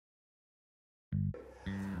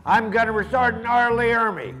I'm gonna restart an hourly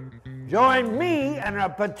army. Join me and a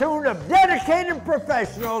platoon of dedicated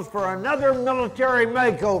professionals for another military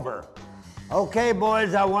makeover. Okay,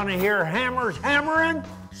 boys, I want to hear hammers hammering,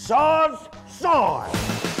 saws sawing.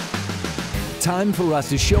 Time for us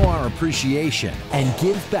to show our appreciation and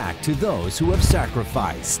give back to those who have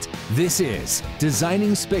sacrificed. This is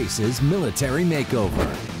Designing Spaces Military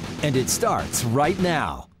Makeover, and it starts right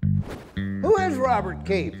now. Who is Robert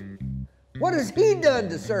Keefe? What has he done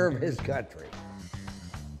to serve his country?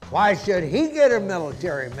 Why should he get a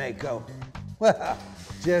military makeover? Well,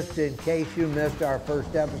 just in case you missed our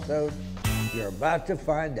first episode, you're about to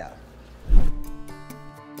find out.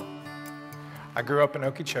 I grew up in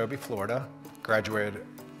Okeechobee, Florida. Graduated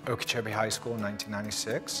Okeechobee High School in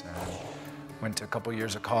 1996 and went to a couple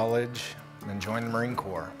years of college and then joined the Marine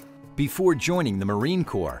Corps. Before joining the Marine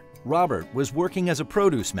Corps, Robert was working as a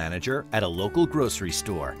produce manager at a local grocery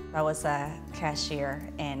store. I was a cashier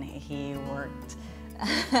and he worked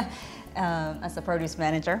as a produce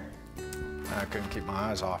manager. I couldn't keep my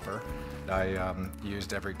eyes off her. I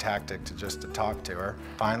used every tactic to talk to her.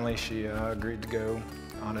 Finally, she agreed to go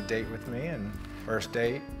on a date with me, and first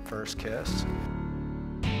date, first kiss.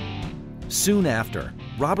 Soon after,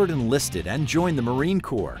 Robert enlisted and joined the Marine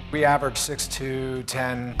Corps. We averaged 6 to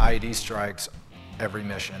 10 IED strikes every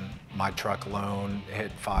mission. My truck alone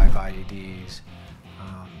hit 5 IEDs.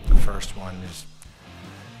 The first one just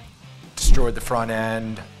destroyed the front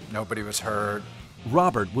end. Nobody was hurt.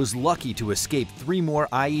 Robert was lucky to escape 3 more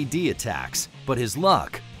IED attacks, but his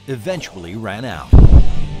luck eventually ran out.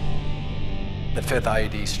 The 5th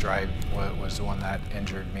IED strike was the one that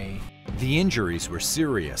injured me. The injuries were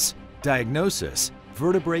serious. Diagnosis: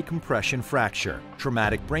 vertebrae compression fracture,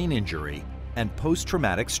 traumatic brain injury, and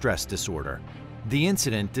post-traumatic stress disorder. The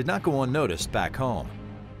incident did not go unnoticed back home.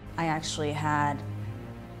 I actually had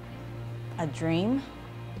a dream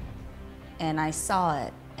and I saw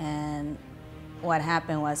it, and what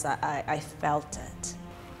happened was I felt it.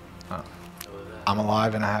 I'm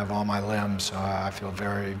alive and I have all my limbs, so I feel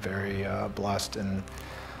very, very blessed. And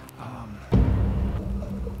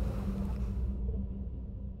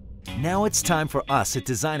now it's time for us at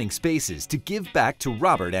Designing Spaces to give back to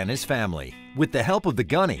Robert and his family. With the help of the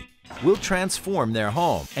Gunny, we'll transform their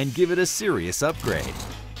home and give it a serious upgrade.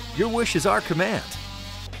 Your wish is our command.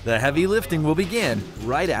 The heavy lifting will begin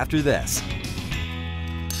right after this.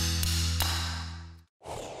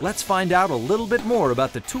 Let's find out a little bit more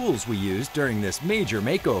about the tools we used during this major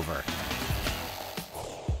makeover.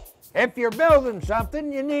 If you're building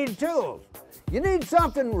something, you need tools. You need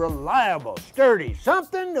something reliable, sturdy,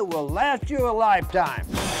 something that will last you a lifetime.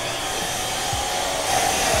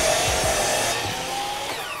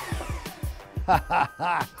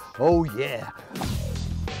 Oh yeah.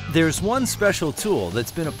 There's one special tool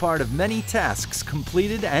that's been a part of many tasks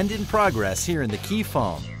completed and in progress here in the Keefe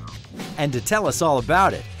home. And to tell us all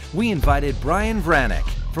about it, we invited Brian Vranek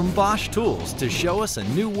from Bosch Tools to show us a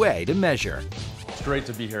new way to measure. It's great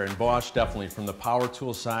to be here, and Bosch definitely, from the power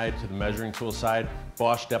tool side to the measuring tool side,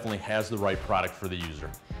 Bosch definitely has the right product for the user.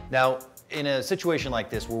 Now, in a situation like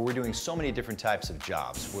this where we're doing so many different types of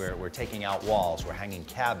jobs, where we're taking out walls, we're hanging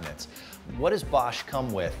cabinets, what does Bosch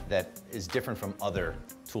come with that is different from other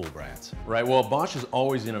tool brands? Right, well, Bosch is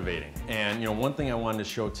always innovating. And one thing I wanted to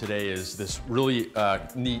show today is this really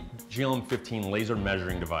neat GLM15 laser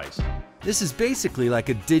measuring device. This is basically like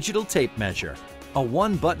a digital tape measure, a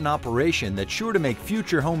one-button operation that's sure to make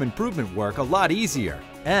future home improvement work a lot easier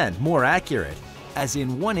and more accurate, as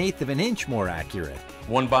in 1/8 of an inch more accurate.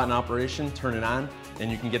 One button operation, turn it on,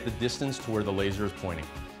 and you can get the distance to where the laser is pointing.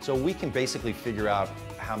 So we can basically figure out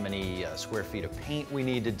how many square feet of paint we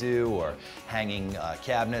need to do, or hanging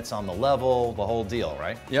cabinets on the level, the whole deal,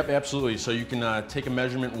 right? Yep, absolutely. So you can take a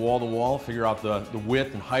measurement wall to wall, figure out the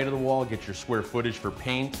width and height of the wall, get your square footage for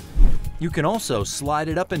paint. You can also slide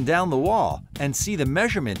it up and down the wall and see the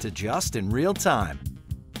measurement adjust in real time.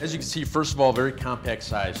 As you can see, first of all, very compact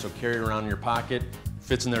size, so carry it around in your pocket,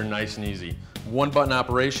 fits in there nice and easy. One button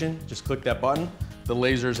operation, just click that button, the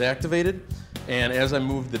laser is activated, and as I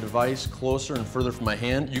move the device closer and further from my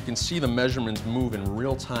hand, you can see the measurements move in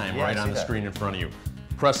real time right on the screen in front of you.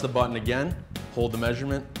 Press the button again, hold the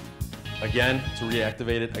measurement, again to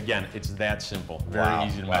reactivate it. Again, it's that simple, very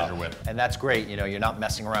easy to measure with. And that's great, you're not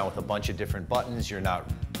messing around with a bunch of different buttons, you're not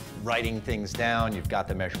writing things down, you've got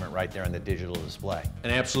the measurement right there on the digital display.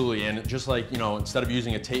 And absolutely, and just like, instead of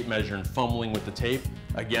using a tape measure and fumbling with the tape,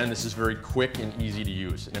 again, this is very quick and easy to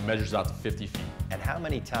use, and it measures out to 50 feet. And how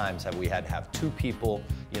many times have we had to have 2 people,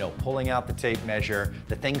 pulling out the tape measure,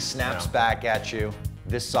 the thing snaps back at you,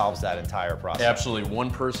 this solves that entire process. Absolutely,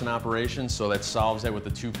 one-person operation, so that solves that with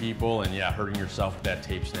the 2 people, and yeah, hurting yourself with that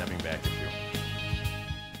tape snapping back at you.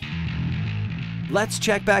 Let's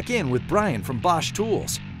check back in with Brian from Bosch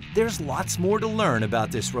Tools. There's lots more to learn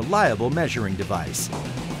about this reliable measuring device.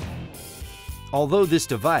 Although this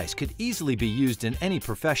device could easily be used in any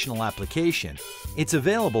professional application, it's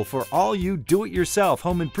available for all you do-it-yourself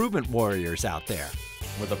home improvement warriors out there.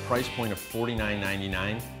 With a price point of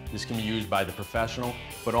 $49.99, this can be used by the professional,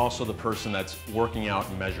 but also the person that's working out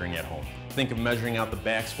and measuring at home. Think of measuring out the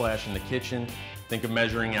backsplash in the kitchen. Think of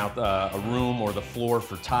measuring out a room or the floor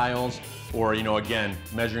for tiles, or, you know, again,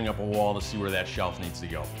 measuring up a wall to see where that shelf needs to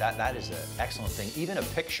go. That is an excellent thing. Even a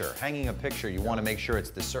picture, hanging a picture, you want to make sure it's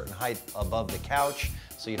the certain height above the couch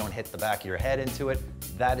so you don't hit the back of your head into it.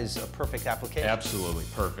 That is a perfect application. Absolutely,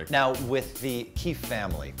 perfect. Now, with the Keefe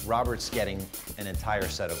family, Robert's getting an entire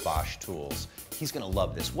set of Bosch tools. He's going to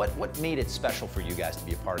love this. What made it special for you guys to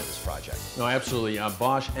be a part of this project? No, absolutely.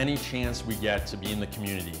 Bosch, any chance we get to be in the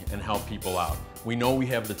community and help people out. We know we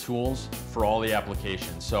have the tools for all the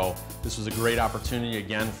applications, so this was a great opportunity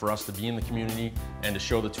again for us to be in the community and to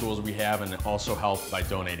show the tools we have and also help by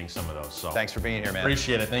donating some of those. So thanks for being here, man.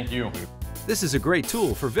 Appreciate it. Thank you. This is a great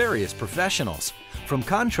tool for various professionals, from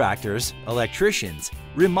contractors, electricians,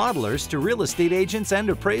 remodelers to real estate agents and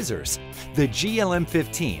appraisers. The GLM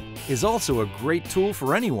 15 is also a great tool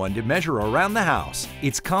for anyone to measure around the house.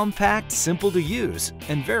 It's compact, simple to use,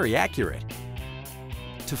 and very accurate.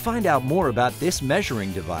 To find out more about this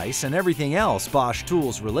measuring device and everything else Bosch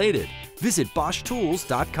Tools related, visit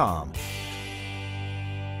BoschTools.com.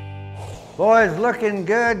 Boys, looking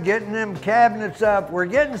good, getting them cabinets up. We're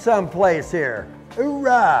getting someplace here.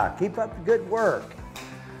 Hoorah! Keep up the good work.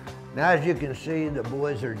 Now, as you can see, the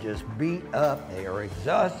boys are just beat up. They are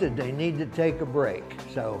exhausted. They need to take a break.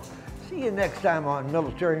 So, see you next time on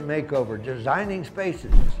Military Makeover, Designing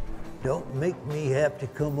Spaces. Don't make me have to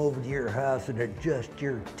come over to your house and adjust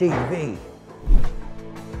your TV.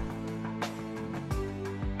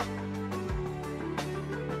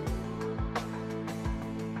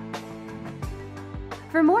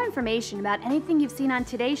 For more information about anything you've seen on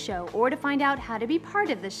today's show or to find out how to be part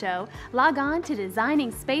of the show, log on to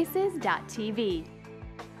designingspaces.tv.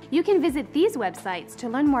 You can visit these websites to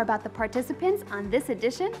learn more about the participants on this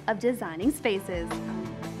edition of Designing Spaces.